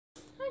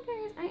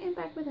Hi guys, I am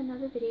back with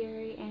another video,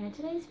 and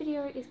today's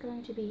video is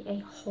going to be a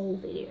haul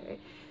video.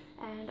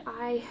 And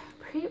I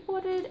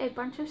pre-ordered a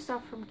bunch of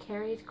stuff from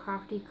Carrie's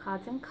Crafty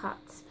Cards and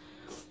Cuts,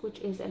 which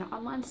is an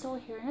online store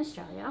here in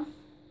Australia.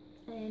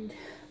 And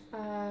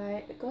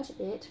I got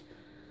it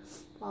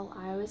while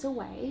I was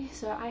away,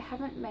 so I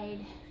haven't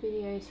made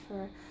videos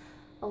for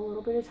a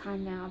little bit of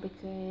time now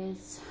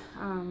because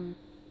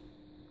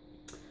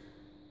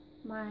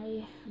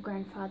my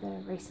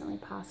grandfather recently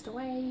passed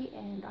away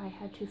and I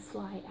had to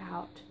fly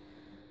out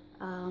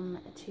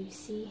to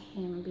see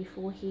him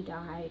before he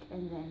died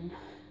and then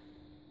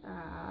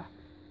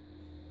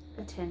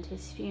attend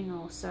his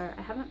funeral. So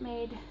I haven't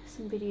made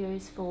some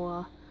videos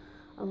for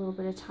a little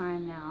bit of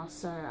time now,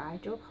 so I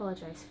do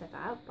apologize for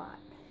that, but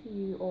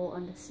you all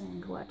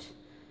understand what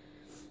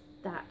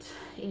that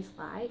is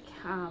like.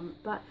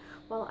 But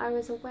while I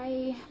was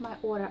away, my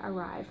order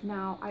arrived.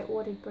 Now I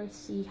ordered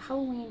both the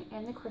Halloween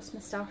and the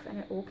Christmas stuff and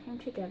it all came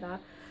together,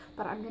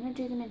 but I'm going to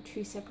do them in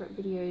two separate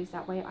videos,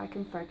 that way I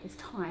can focus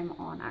time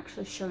on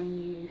actually showing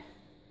you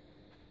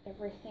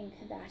everything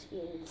that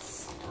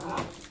is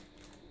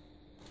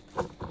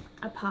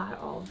a part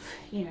of,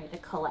 you know, the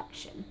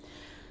collection.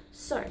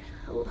 So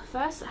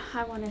first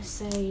I want to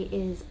say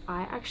is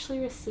I actually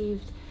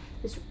received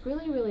this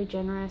really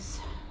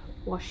generous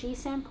washi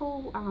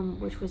sample,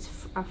 which was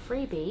a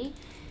freebie,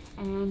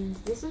 and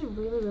this is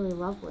really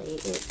lovely.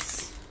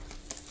 It's,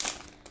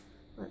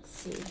 let's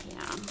see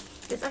here,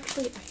 it's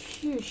actually a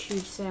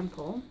huge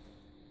sample.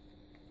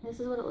 This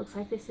is what it looks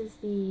like. This is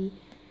the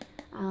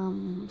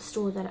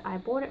store that I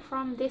bought it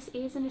from. This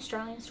is an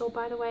Australian store,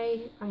 by the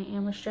way. I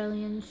am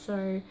Australian,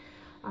 so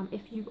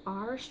if you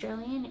are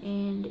Australian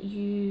and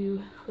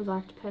you would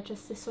like to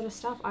purchase this sort of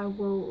stuff, I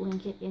will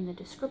link it in the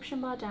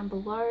description bar down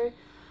below.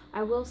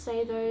 I will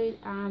say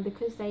though,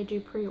 because they do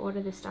pre-order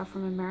this stuff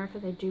from America,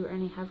 they do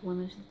only have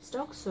limited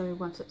stock, so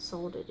once it's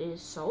sold, it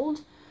is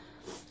sold.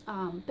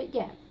 But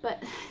yeah,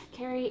 but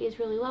Carrie is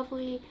really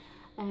lovely,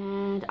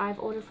 and I've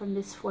ordered from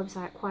this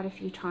website quite a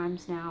few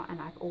times now, and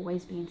I've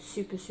always been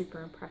super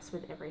impressed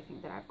with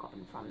everything that I've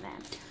gotten from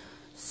them.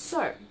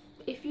 So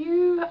if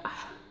you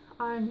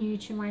are new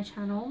to my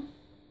channel,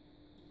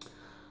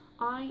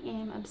 I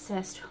am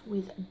obsessed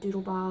with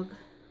Doodlebug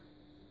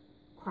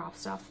craft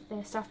stuff.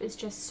 Their stuff is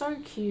just so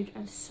cute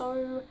and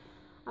so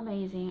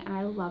amazing, and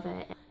I love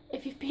it.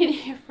 If you've been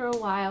here for a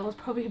while, it's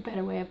probably a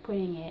better way of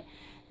putting it,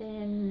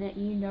 then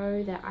you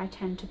know that I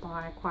tend to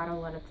buy quite a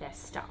lot of their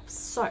stuff.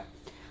 So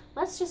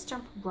let's just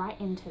jump right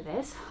into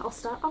this. I'll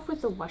start off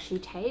with the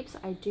washi tapes.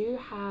 I do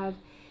have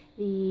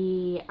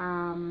the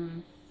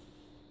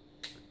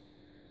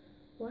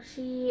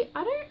washi.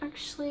 I don't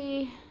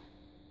actually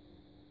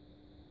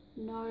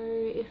know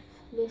if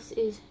this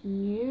is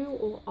new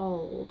or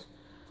old.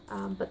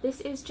 But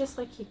this is just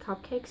like your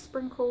cupcake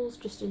sprinkles,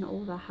 just in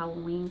all the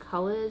Halloween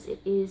colors. It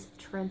is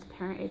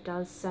transparent. It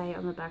does say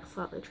on the back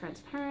slightly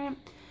transparent.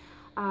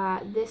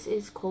 This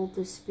is called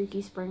the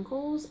Spooky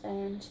Sprinkles,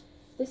 and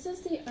this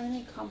is the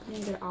only company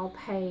that I'll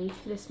pay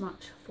this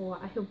much for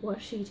a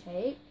washi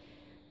tape.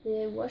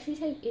 The washi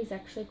tape is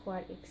actually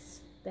quite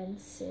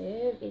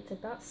expensive. It's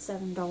about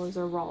 $7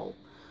 a roll.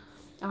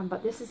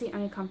 But this is the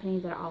only company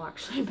that I'll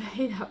actually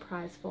pay that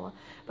price for.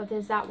 But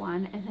there's that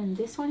one, and then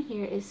this one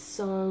here is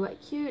so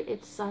cute.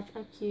 It's such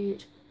a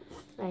cute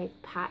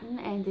like pattern,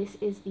 and this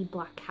is the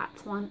Black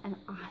Cats one, and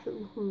I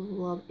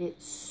love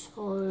it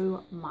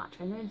so much.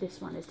 I know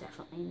this one is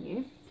definitely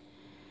new.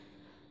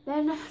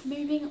 Then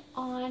moving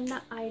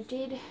on, I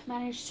did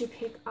manage to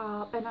pick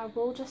up, and I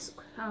will just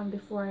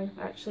before I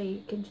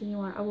actually continue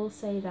on, I will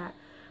say that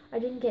I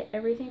didn't get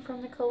everything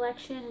from the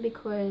collection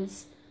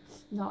because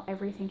not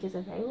everything is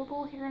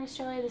available here in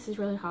Australia. This is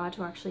really hard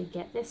to actually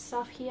get this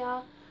stuff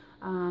here,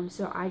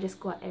 so I just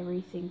got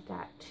everything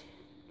that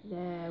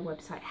the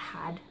website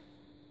had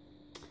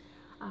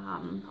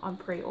on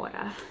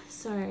pre-order.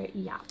 So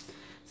yeah,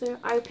 so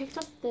I picked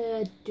up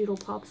the Doodle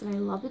Pops, and I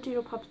love the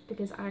Doodle Pops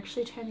because I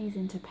actually turn these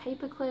into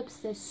paper clips.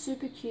 They're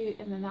super cute,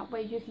 and then that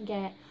way you can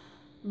get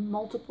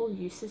multiple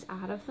uses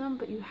out of them.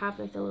 But you have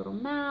like the little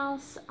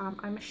mouse,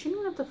 I'm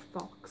assuming that's a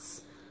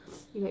fox.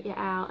 You got your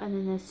owl, and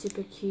then there's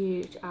super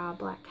cute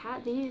black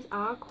cat. These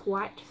are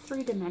quite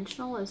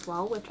three-dimensional as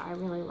well, which I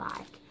really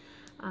like.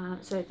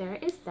 So there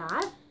is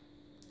that.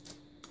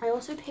 I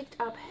also picked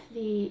up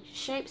the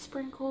shape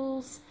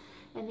sprinkles,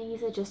 and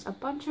these are just a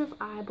bunch of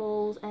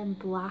eyeballs and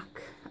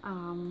black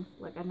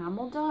like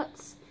enamel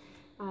dots.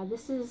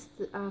 This is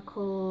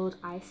called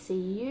I See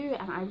You,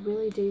 and I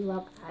really do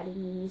love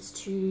adding these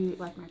to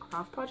like my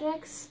craft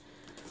projects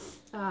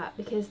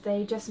because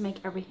they just make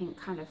everything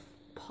kind of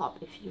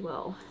pop, if you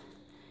will.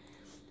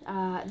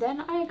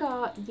 Then I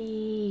got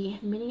the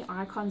mini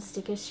icon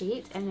sticker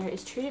sheets, and there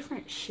is two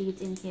different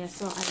sheets in here,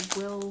 so I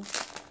will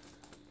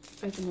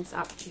open this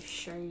up to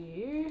show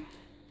you.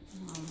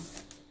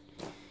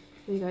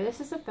 Here we go. This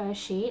is the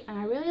first sheet, and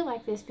I really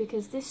like this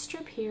because this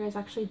strip here is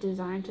actually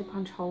designed to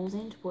punch holes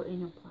in to put in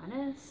your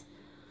planners.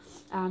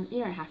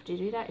 You don't have to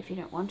do that if you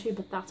don't want to,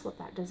 but that's what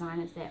that design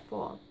is there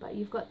for. But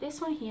you've got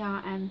this one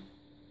here, and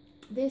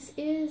this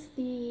is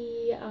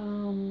the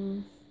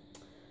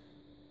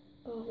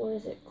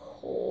is it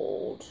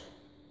called?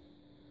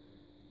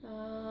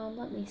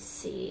 Let me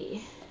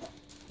see.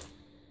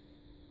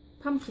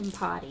 Pumpkin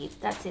Party.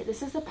 That's it.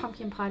 This is the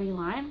Pumpkin Party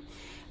line.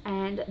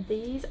 And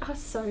these are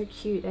so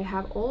cute. They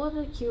have all of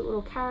the cute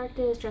little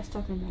characters dressed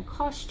up in their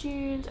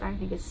costumes. I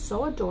think it's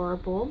so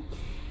adorable.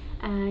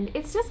 And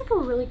it's just like a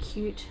really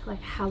cute,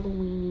 like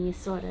Halloween-y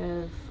sort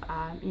of,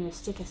 you know,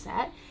 sticker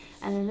set.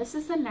 And then this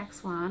is the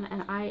next one.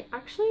 And I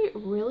actually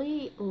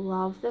really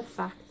love the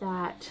fact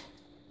that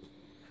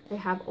they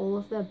have all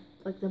of the,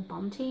 like the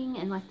bunting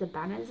and like the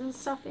banners and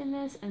stuff in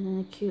this. And then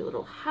the cute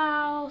little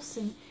house.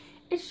 And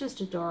it's just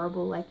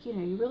adorable. Like, you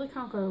know, you really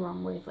can't go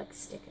wrong with like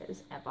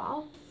stickers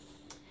ever.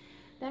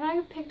 Then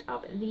I picked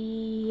up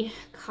the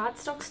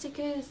cardstock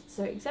stickers.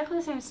 So exactly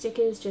the same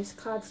stickers, just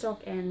cardstock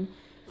and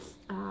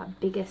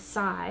bigger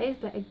size.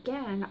 But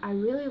again, I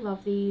really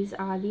love these.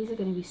 These are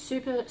going to be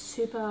super,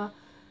 super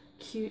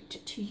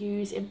cute to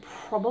use in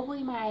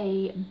probably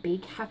my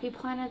big happy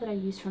planner that I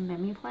use for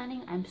memory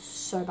planning. I'm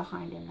so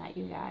behind in that,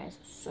 you guys.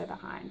 So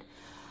behind.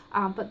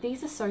 But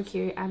these are so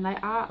cute, and they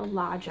are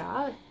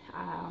larger.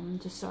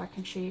 Just so I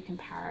can show you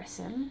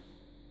comparison.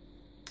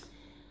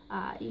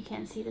 You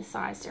can see the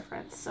size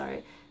difference.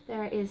 So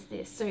there is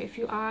this. So if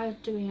you are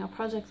doing a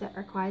project that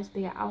requires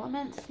bigger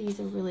elements, these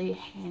are really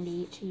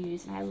handy to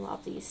use, and I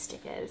love these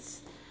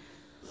stickers.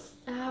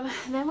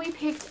 Then we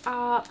picked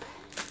up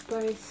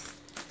both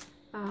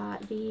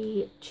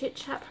the Chit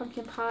Chat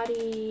Pumpkin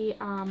Party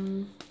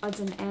odds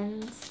and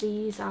ends.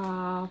 These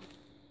are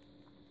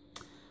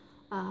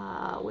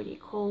what do you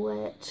call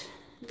it?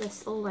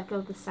 This all like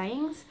of the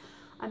sayings.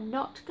 I'm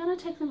not going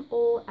to take them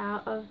all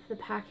out of the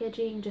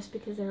packaging just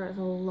because there is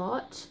a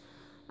lot,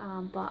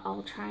 but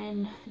I'll try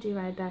and do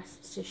my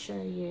best to show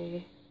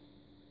you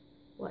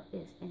what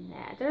is in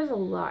there. There's a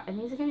lot, and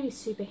these are going to be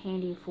super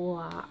handy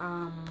for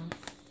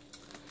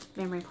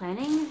memory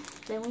planning.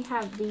 Then we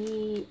have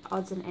the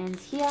odds and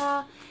ends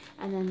here,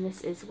 and then this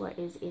is what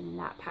is in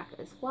that pack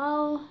as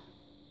well.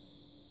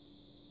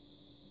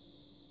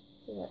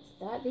 So that's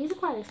that. These are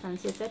quite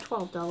expensive. They're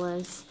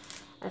 $12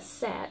 a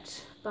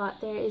set, but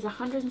there is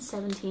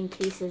 117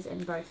 pieces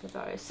in both of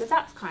those, so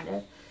that's kind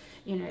of,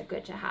 you know,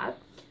 good to have.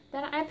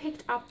 Then I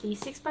picked up the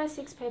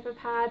 6x6 paper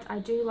pads. I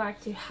do like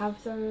to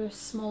have the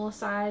smaller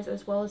size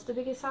as well as the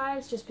bigger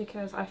size, just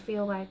because I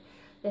feel like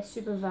they're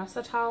super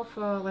versatile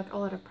for like a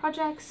lot of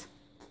projects.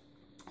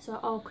 So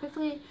I'll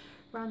quickly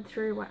run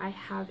through what I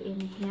have in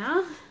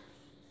here,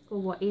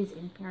 or what is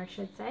in here I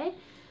should say.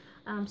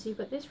 So you've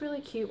got this really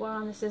cute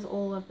one. This is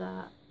all of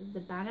the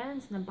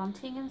banners and the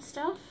bunting and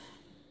stuff.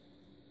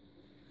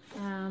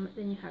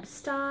 Then you have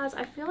stars.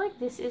 I feel like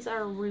this is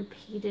a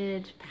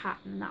repeated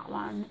pattern, that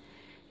one.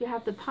 You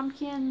have the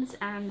pumpkins,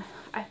 and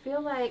I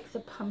feel like the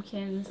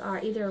pumpkins are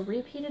either a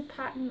repeated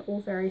pattern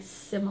or very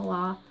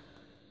similar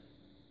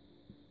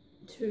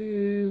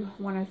to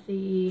one of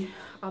the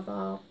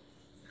other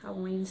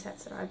Halloween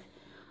sets that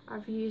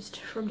I've used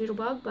from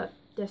Doodlebug, but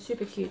they're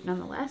super cute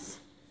nonetheless.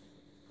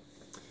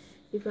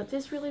 You've got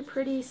this really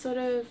pretty sort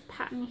of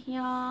pattern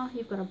here.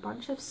 You've got a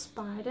bunch of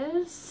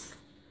spiders.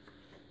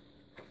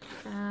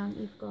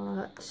 You've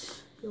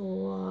got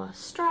your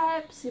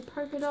stripes, your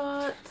polka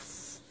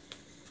dots.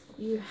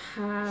 You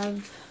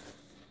have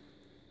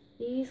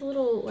these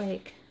little,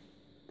 like,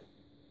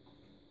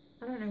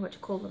 I don't know what to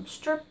call them,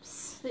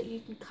 strips that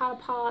you can cut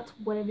apart,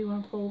 whatever you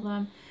want to call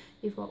them.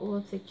 You've got all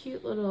of the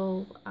cute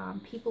little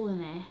people in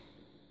their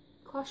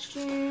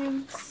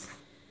costumes.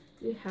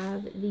 You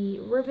have the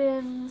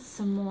ribbons,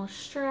 some more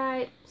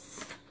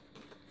stripes.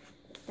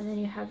 And then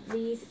you have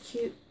these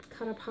cute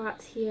cut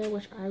aparts here,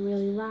 which I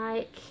really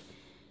like.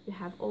 You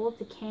have all of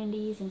the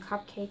candies and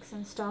cupcakes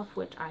and stuff,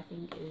 which I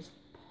think is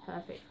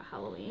perfect for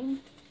Halloween.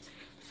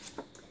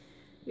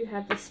 You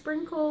have the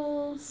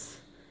sprinkles,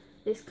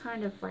 this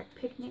kind of like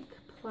picnic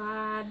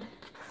plaid.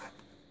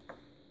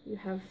 You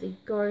have the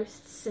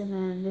ghosts, and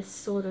then this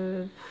sort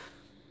of,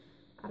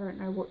 I don't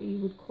know what you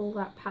would call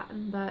that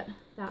pattern, but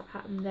that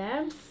pattern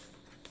there.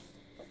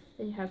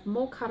 Then you have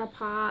more cut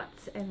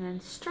aparts, and then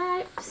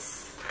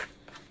stripes.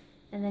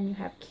 And then you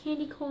have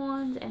candy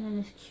corns, and then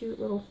this cute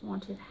little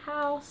haunted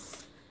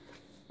house.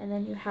 And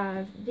then you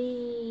have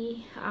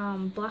the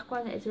black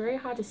one that is very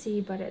hard to see,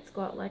 but it's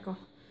got like a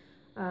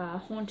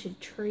haunted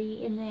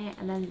tree in there.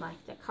 And then like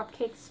the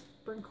cupcake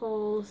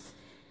sprinkles,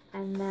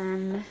 and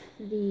then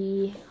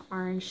the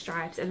orange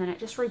stripes. And then it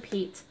just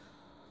repeats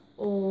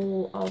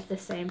all of the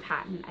same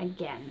pattern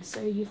again.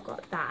 So you've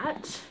got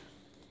that.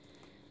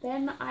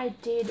 Then I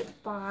did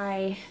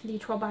buy the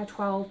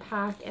 12x12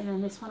 pack, and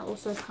then this one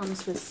also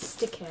comes with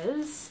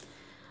stickers.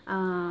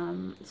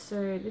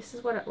 So this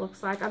is what it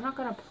looks like. I'm not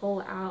going to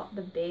pull out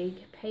the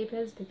big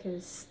papers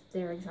because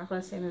they're exactly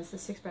the same as the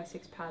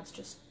 6x6 pads,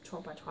 just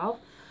 12x12.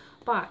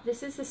 But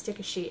this is the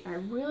sticker sheet. I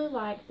really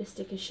like the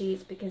sticker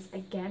sheets because,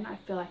 again, I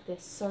feel like they're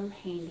so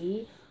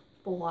handy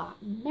for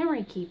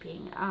memory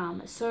keeping.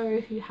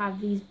 So you have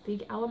these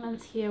big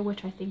elements here,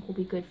 which I think will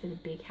be good for the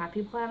big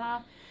happy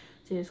planner.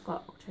 So you've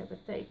got October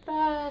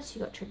 31st,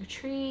 you got trick or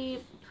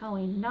treat,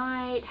 Halloween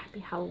night, happy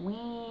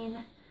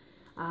Halloween.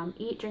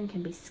 Eat, drink,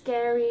 and be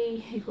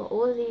scary. You've got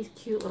all of these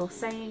cute little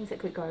sayings that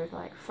could go with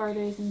like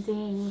photos and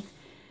things.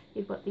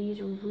 You've got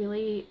these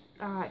really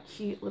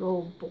cute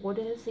little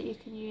borders that you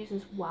can use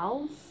as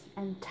well,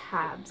 and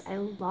tabs. I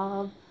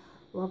love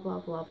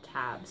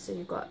tabs. So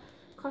you've got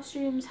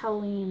costumes,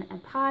 Halloween,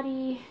 and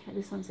party.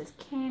 This one says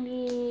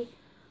candy.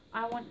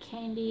 I want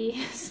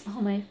candy.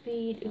 Smell my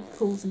feet. It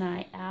pulls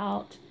night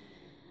out.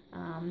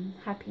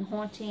 Happy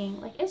haunting.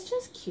 Like, it's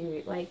just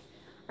cute. Like,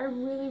 I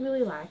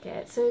really like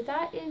it. So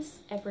that is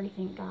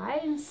everything,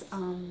 guys.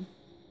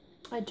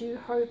 I do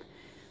hope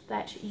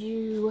that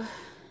you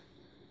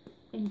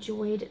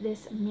enjoyed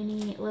this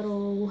mini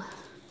little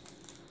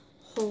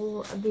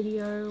haul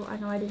video. I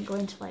know I didn't go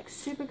into like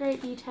super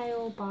great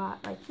detail, but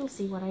like you'll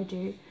see what I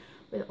do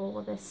with all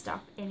of this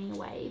stuff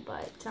anyway.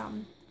 But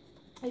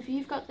if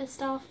you've got this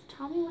stuff,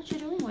 tell me what you're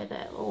doing with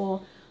it,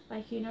 or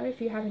like, you know,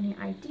 if you have any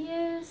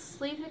ideas,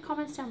 leave the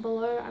comments down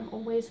below. I'm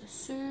always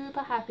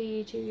super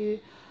happy to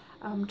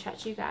chat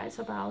to you guys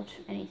about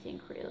anything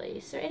really.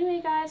 So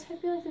anyway, guys,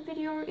 hope you liked the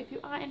video. If you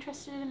are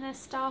interested in this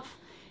stuff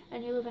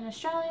and you live in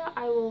Australia,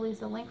 I will leave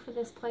the link for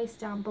this place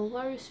down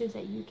below so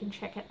that you can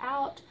check it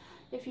out.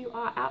 If you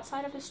are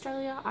outside of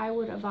Australia, I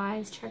would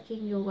advise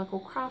checking your local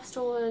craft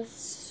stores,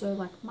 so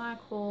like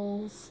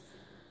Michael's.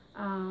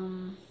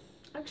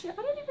 Actually, I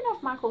don't even know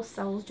if Michael's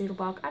sells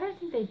Doodlebug. I don't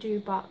think they do,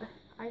 but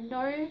I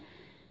know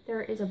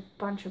there is a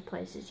bunch of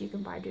places you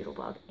can buy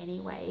Doodlebug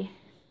anyway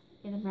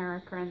in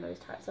America and those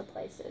types of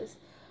places.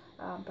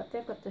 But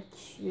they've got the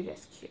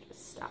cutest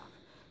stuff.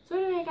 So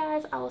anyway,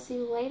 guys, I will see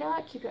you later.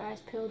 Keep your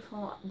eyes peeled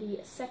for the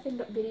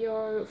second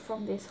video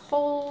from this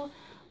haul,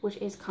 which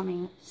is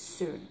coming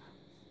soon.